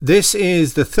This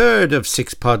is the third of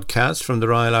 6 podcasts from the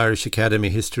Royal Irish Academy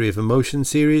History of Emotion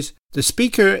series. The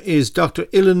speaker is Dr.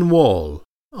 Illan Wall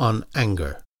on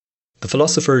anger. The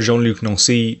philosopher Jean-Luc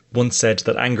Nancy once said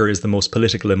that anger is the most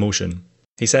political emotion.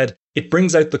 He said, "It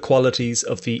brings out the qualities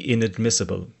of the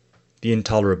inadmissible, the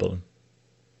intolerable.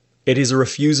 It is a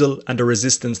refusal and a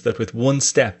resistance that with one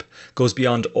step goes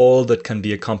beyond all that can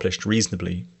be accomplished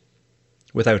reasonably.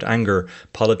 Without anger,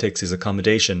 politics is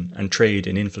accommodation and trade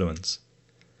in influence."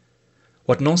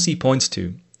 What Nancy points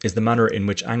to is the manner in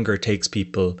which anger takes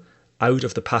people out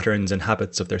of the patterns and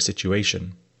habits of their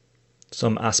situation.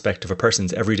 Some aspect of a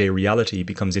person's everyday reality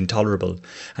becomes intolerable,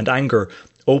 and anger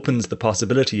opens the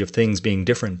possibility of things being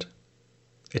different.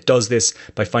 It does this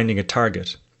by finding a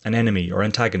target, an enemy or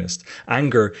antagonist.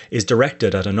 Anger is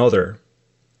directed at another,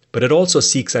 but it also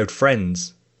seeks out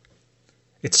friends.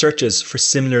 It searches for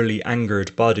similarly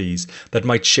angered bodies that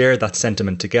might share that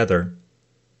sentiment together.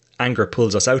 Anger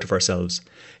pulls us out of ourselves.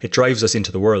 It drives us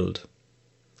into the world.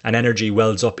 An energy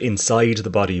wells up inside the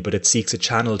body, but it seeks a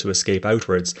channel to escape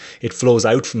outwards. It flows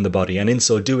out from the body, and in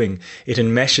so doing, it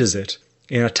enmeshes it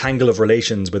in a tangle of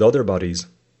relations with other bodies.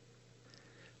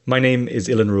 My name is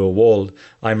Illan Wall.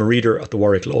 I'm a reader at the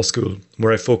Warwick Law School,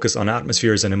 where I focus on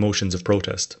atmospheres and emotions of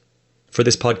protest. For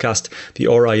this podcast, the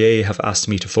RIA have asked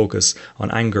me to focus on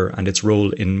anger and its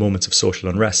role in moments of social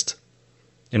unrest.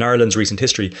 In Ireland's recent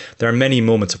history, there are many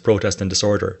moments of protest and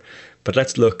disorder, but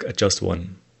let's look at just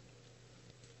one.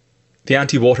 The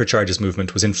anti-water charges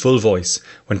movement was in full voice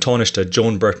when Taoiseach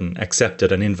Joan Burton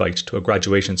accepted an invite to a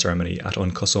graduation ceremony at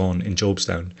Uncasson in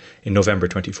Jobstown in November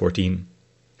 2014.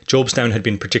 Jobstown had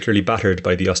been particularly battered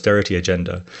by the austerity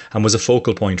agenda and was a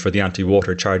focal point for the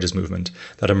anti-water charges movement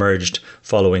that emerged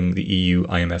following the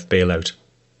EU-IMF bailout.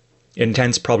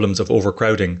 Intense problems of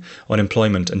overcrowding,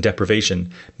 unemployment and deprivation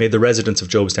made the residents of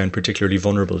Jobstown particularly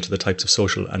vulnerable to the types of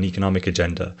social and economic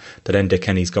agenda that Enda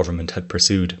Kenny's government had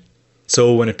pursued.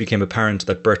 So when it became apparent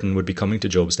that Burton would be coming to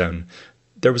Jobstown,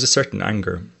 there was a certain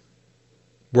anger.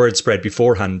 Word spread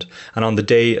beforehand, and on the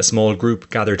day a small group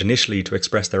gathered initially to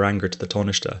express their anger to the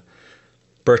Taoiseach.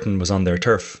 Burton was on their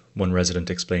turf, one resident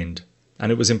explained,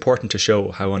 and it was important to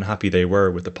show how unhappy they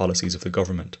were with the policies of the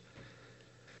government.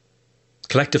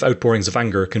 Collective outpourings of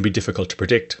anger can be difficult to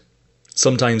predict.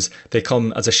 Sometimes they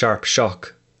come as a sharp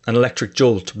shock, an electric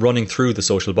jolt running through the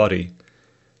social body.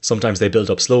 Sometimes they build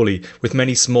up slowly, with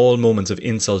many small moments of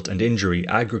insult and injury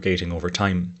aggregating over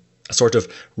time, a sort of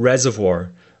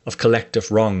reservoir of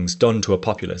collective wrongs done to a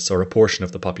populace or a portion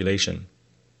of the population.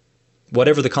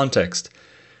 Whatever the context,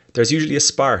 there's usually a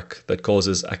spark that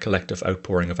causes a collective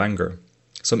outpouring of anger.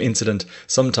 Some incident,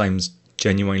 sometimes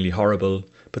genuinely horrible,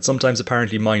 but sometimes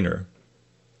apparently minor.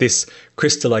 This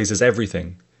crystallises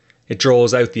everything. It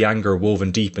draws out the anger woven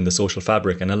deep in the social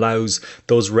fabric and allows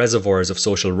those reservoirs of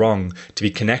social wrong to be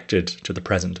connected to the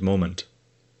present moment.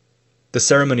 The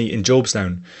ceremony in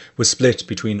Jobstown was split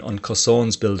between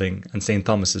Uncasson's building and St.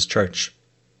 Thomas's Church.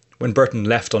 When Burton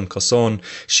left Uncasson,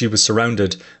 she was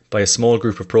surrounded by a small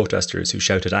group of protesters who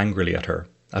shouted angrily at her,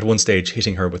 at one stage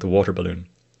hitting her with a water balloon.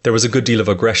 There was a good deal of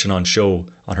aggression on show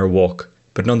on her walk,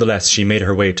 but nonetheless she made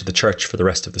her way to the church for the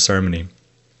rest of the ceremony.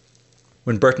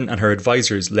 When Burton and her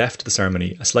advisors left the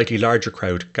ceremony, a slightly larger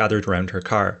crowd gathered around her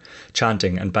car,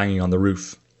 chanting and banging on the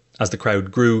roof. As the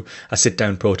crowd grew, a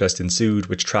sit-down protest ensued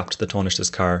which trapped the Taoiseach's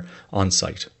car on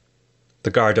site. The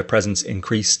Garda presence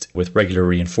increased with regular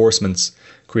reinforcements,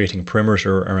 creating a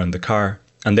perimeter around the car,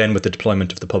 and then with the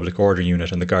deployment of the public order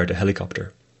unit and the Garda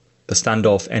helicopter. The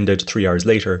standoff ended 3 hours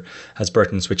later as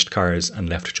Burton switched cars and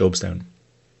left Jobstown.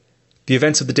 The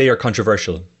events of the day are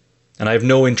controversial, and I have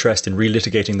no interest in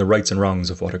relitigating the rights and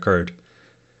wrongs of what occurred.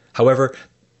 However,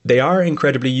 they are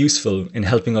incredibly useful in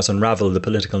helping us unravel the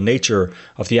political nature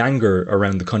of the anger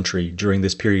around the country during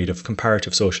this period of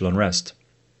comparative social unrest.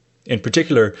 In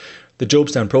particular, the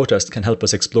Jobstown protest can help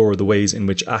us explore the ways in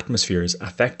which atmospheres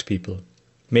affect people,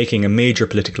 making a major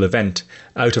political event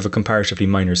out of a comparatively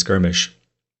minor skirmish.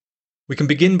 We can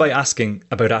begin by asking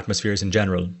about atmospheres in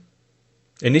general.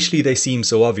 Initially, they seem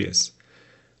so obvious.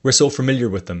 We're so familiar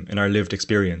with them in our lived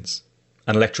experience.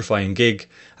 An electrifying gig,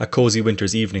 a cosy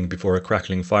winter's evening before a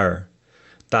crackling fire,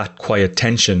 that quiet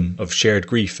tension of shared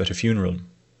grief at a funeral.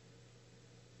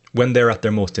 When they're at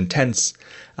their most intense,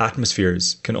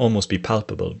 atmospheres can almost be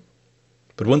palpable.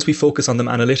 But once we focus on them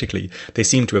analytically, they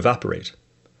seem to evaporate.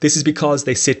 This is because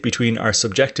they sit between our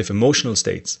subjective emotional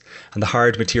states and the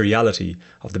hard materiality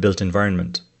of the built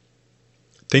environment.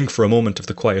 Think for a moment of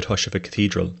the quiet hush of a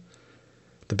cathedral.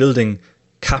 The building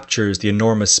captures the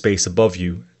enormous space above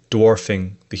you,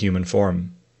 dwarfing the human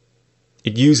form.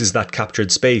 It uses that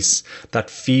captured space, that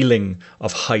feeling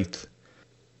of height,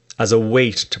 as a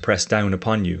weight to press down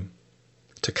upon you,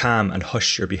 to calm and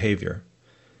hush your behaviour.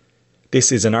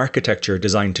 This is an architecture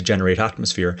designed to generate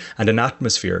atmosphere, and an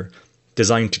atmosphere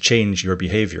designed to change your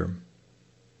behaviour.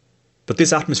 But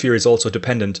this atmosphere is also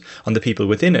dependent on the people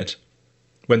within it.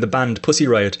 When the band Pussy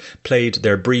Riot played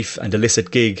their brief and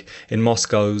illicit gig in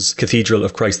Moscow's Cathedral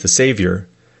of Christ the Saviour,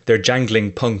 their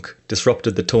jangling punk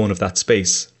disrupted the tone of that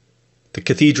space. The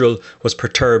cathedral was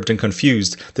perturbed and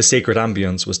confused, the sacred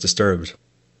ambience was disturbed.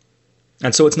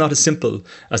 And so it's not as simple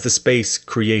as the space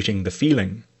creating the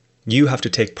feeling. You have to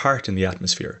take part in the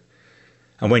atmosphere.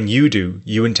 And when you do,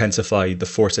 you intensify the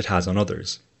force it has on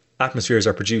others. Atmospheres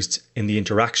are produced in the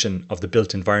interaction of the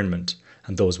built environment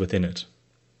and those within it.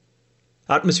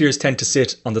 Atmospheres tend to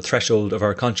sit on the threshold of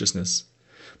our consciousness.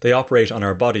 They operate on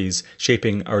our bodies,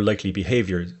 shaping our likely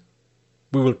behaviour.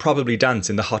 We will probably dance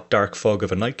in the hot, dark fog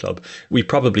of a nightclub. We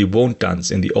probably won't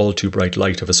dance in the all-too-bright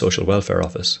light of a social welfare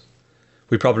office.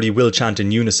 We probably will chant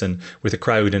in unison with a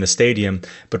crowd in a stadium,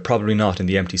 but probably not in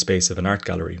the empty space of an art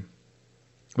gallery.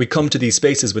 We come to these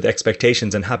spaces with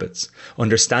expectations and habits,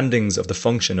 understandings of the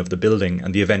function of the building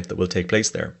and the event that will take place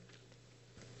there.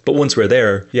 But once we're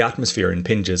there, the atmosphere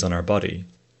impinges on our body.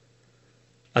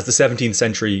 As the 17th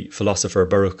century philosopher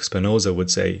Baruch Spinoza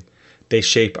would say, they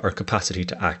shape our capacity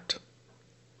to act.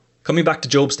 Coming back to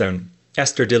Jobstown,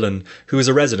 Esther Dillon, who is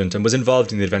a resident and was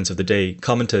involved in the events of the day,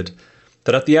 commented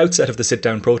that at the outset of the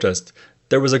sit-down protest,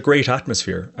 there was a great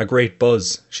atmosphere, a great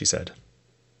buzz, she said.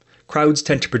 Crowds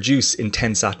tend to produce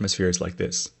intense atmospheres like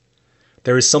this.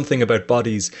 There is something about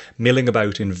bodies milling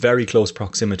about in very close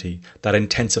proximity that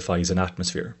intensifies an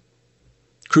atmosphere.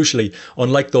 Crucially,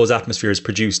 unlike those atmospheres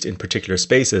produced in particular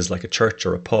spaces like a church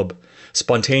or a pub,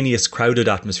 spontaneous crowded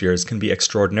atmospheres can be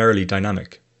extraordinarily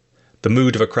dynamic. The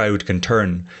mood of a crowd can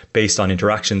turn based on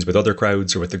interactions with other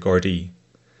crowds or with the Gardaí.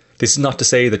 This is not to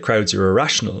say that crowds are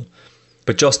irrational,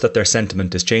 but just that their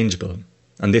sentiment is changeable,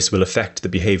 and this will affect the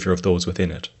behaviour of those within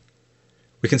it.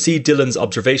 We can see Dillon's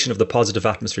observation of the positive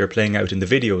atmosphere playing out in the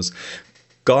videos.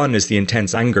 Gone is the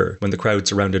intense anger when the crowd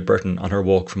surrounded Burton on her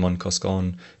walk from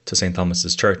Uncoscawn to St.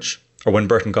 Thomas's Church, or when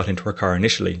Burton got into her car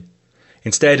initially.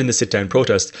 Instead, in the sit-down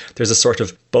protest, there's a sort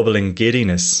of bubbling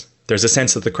giddiness. There's a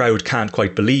sense that the crowd can't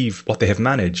quite believe what they have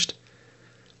managed.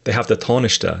 They have the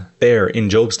Taoiseach there in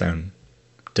Jobstown,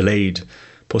 delayed,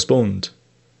 postponed.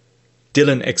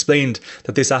 Dillon explained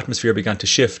that this atmosphere began to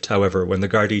shift, however, when the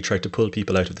Gardaí tried to pull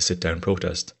people out of the sit-down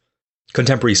protest.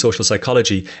 Contemporary social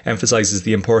psychology emphasises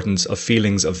the importance of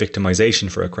feelings of victimisation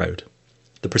for a crowd.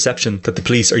 The perception that the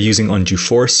police are using undue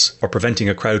force or preventing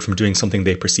a crowd from doing something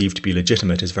they perceive to be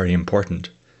legitimate is very important.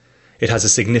 It has a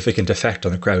significant effect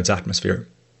on a crowd's atmosphere.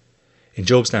 In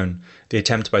Jobstown, the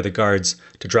attempt by the guards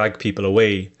to drag people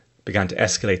away began to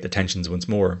escalate the tensions once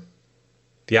more.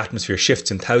 The atmosphere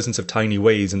shifts in thousands of tiny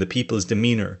ways and the people's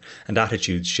demeanour and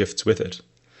attitudes shifts with it.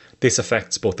 This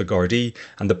affects both the Gardaí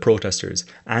and the protesters,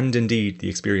 and indeed the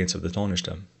experience of the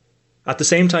Taoiseach. At the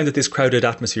same time that this crowded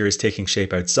atmosphere is taking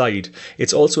shape outside,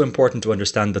 it's also important to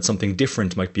understand that something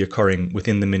different might be occurring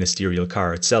within the ministerial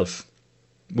car itself.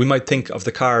 We might think of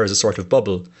the car as a sort of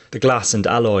bubble. The glass and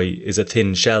alloy is a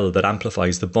thin shell that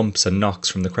amplifies the bumps and knocks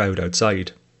from the crowd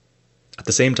outside. At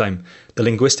the same time, the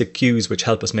linguistic cues which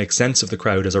help us make sense of the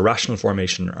crowd as a rational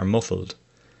formation are muffled.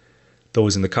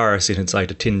 Those in the car sit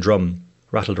inside a tin drum,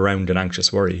 rattled around in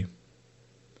anxious worry.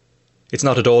 It's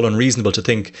not at all unreasonable to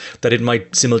think that it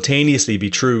might simultaneously be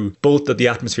true both that the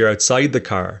atmosphere outside the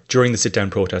car during the sit-down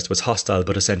protest was hostile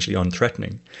but essentially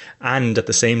unthreatening, and at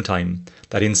the same time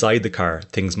that inside the car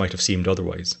things might have seemed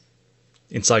otherwise.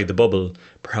 Inside the bubble,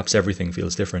 perhaps everything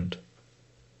feels different.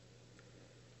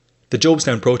 The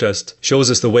Jobstown protest shows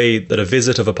us the way that a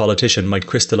visit of a politician might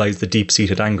crystallise the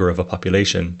deep-seated anger of a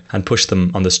population and push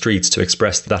them on the streets to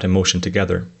express that emotion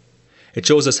together. It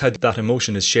shows us how that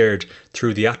emotion is shared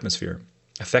through the atmosphere,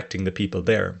 affecting the people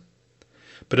there.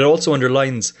 But it also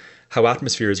underlines how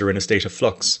atmospheres are in a state of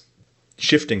flux,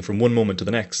 shifting from one moment to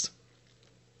the next.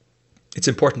 It's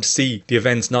important to see the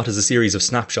events not as a series of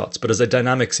snapshots, but as a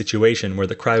dynamic situation where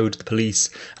the crowd, the police,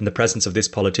 and the presence of this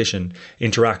politician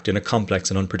interact in a complex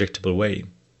and unpredictable way.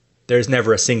 There is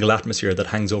never a single atmosphere that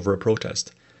hangs over a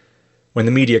protest. When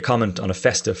the media comment on a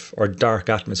festive or dark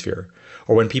atmosphere,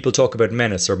 or when people talk about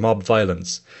menace or mob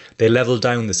violence, they level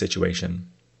down the situation.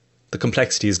 The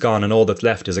complexity is gone and all that's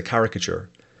left is a caricature.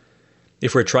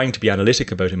 If we're trying to be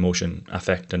analytic about emotion,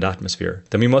 affect and atmosphere,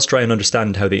 then we must try and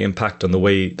understand how they impact on the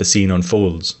way the scene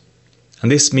unfolds.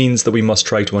 And this means that we must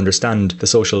try to understand the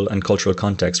social and cultural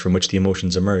context from which the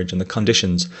emotions emerge and the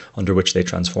conditions under which they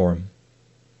transform.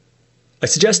 I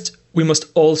suggest we must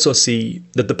also see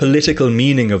that the political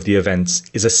meaning of the events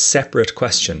is a separate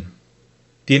question.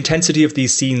 The intensity of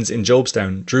these scenes in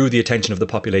Jobstown drew the attention of the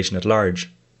population at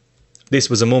large. This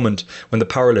was a moment when the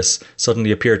powerless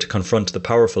suddenly appeared to confront the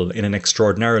powerful in an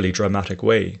extraordinarily dramatic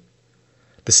way.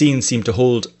 The scene seemed to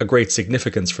hold a great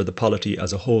significance for the polity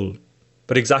as a whole,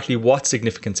 but exactly what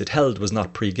significance it held was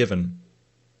not pre-given.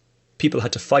 People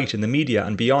had to fight in the media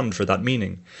and beyond for that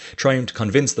meaning, trying to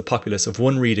convince the populace of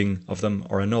one reading of them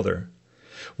or another.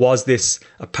 Was this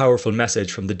a powerful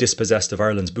message from the dispossessed of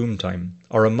Ireland's boom time,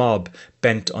 or a mob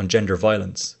bent on gender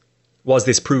violence? Was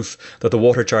this proof that the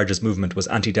water charges movement was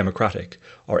anti-democratic,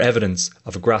 or evidence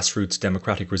of a grassroots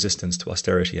democratic resistance to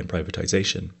austerity and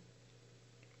privatisation?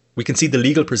 We can see the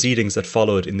legal proceedings that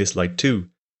followed in this light too.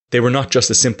 They were not just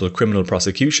a simple criminal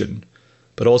prosecution,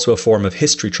 but also a form of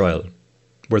history trial,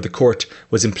 where the court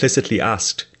was implicitly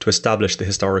asked to establish the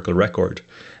historical record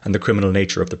and the criminal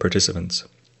nature of the participants.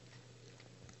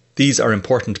 These are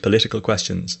important political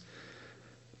questions,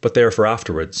 but they are for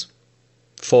afterwards,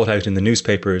 fought out in the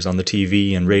newspapers, on the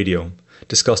TV and radio,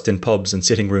 discussed in pubs and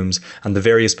sitting rooms and the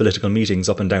various political meetings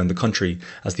up and down the country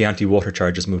as the anti-water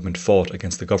charges movement fought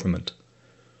against the government.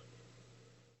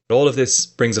 All of this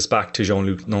brings us back to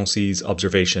Jean-Luc Nancy's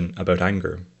observation about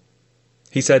anger.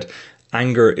 He said,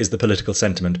 "Anger is the political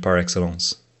sentiment par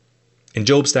excellence." In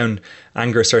Jobstown,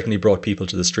 anger certainly brought people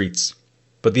to the streets,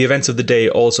 but the events of the day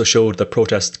also showed that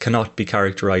protest cannot be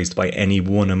characterised by any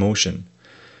one emotion.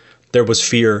 There was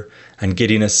fear and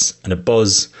giddiness and a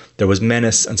buzz. There was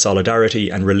menace and solidarity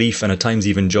and relief and at times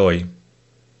even joy.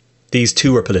 These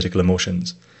too are political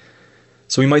emotions.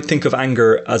 So we might think of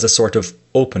anger as a sort of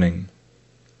opening.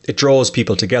 It draws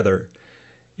people together.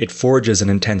 It forges an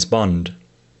intense bond,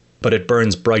 but it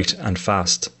burns bright and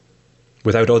fast.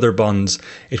 Without other bonds,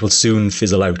 it will soon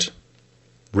fizzle out.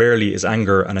 Rarely is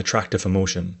anger an attractive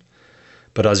emotion,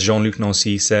 but as Jean-Luc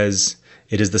Nancy says,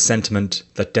 it is the sentiment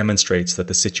that demonstrates that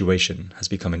the situation has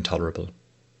become intolerable.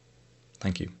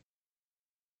 Thank you.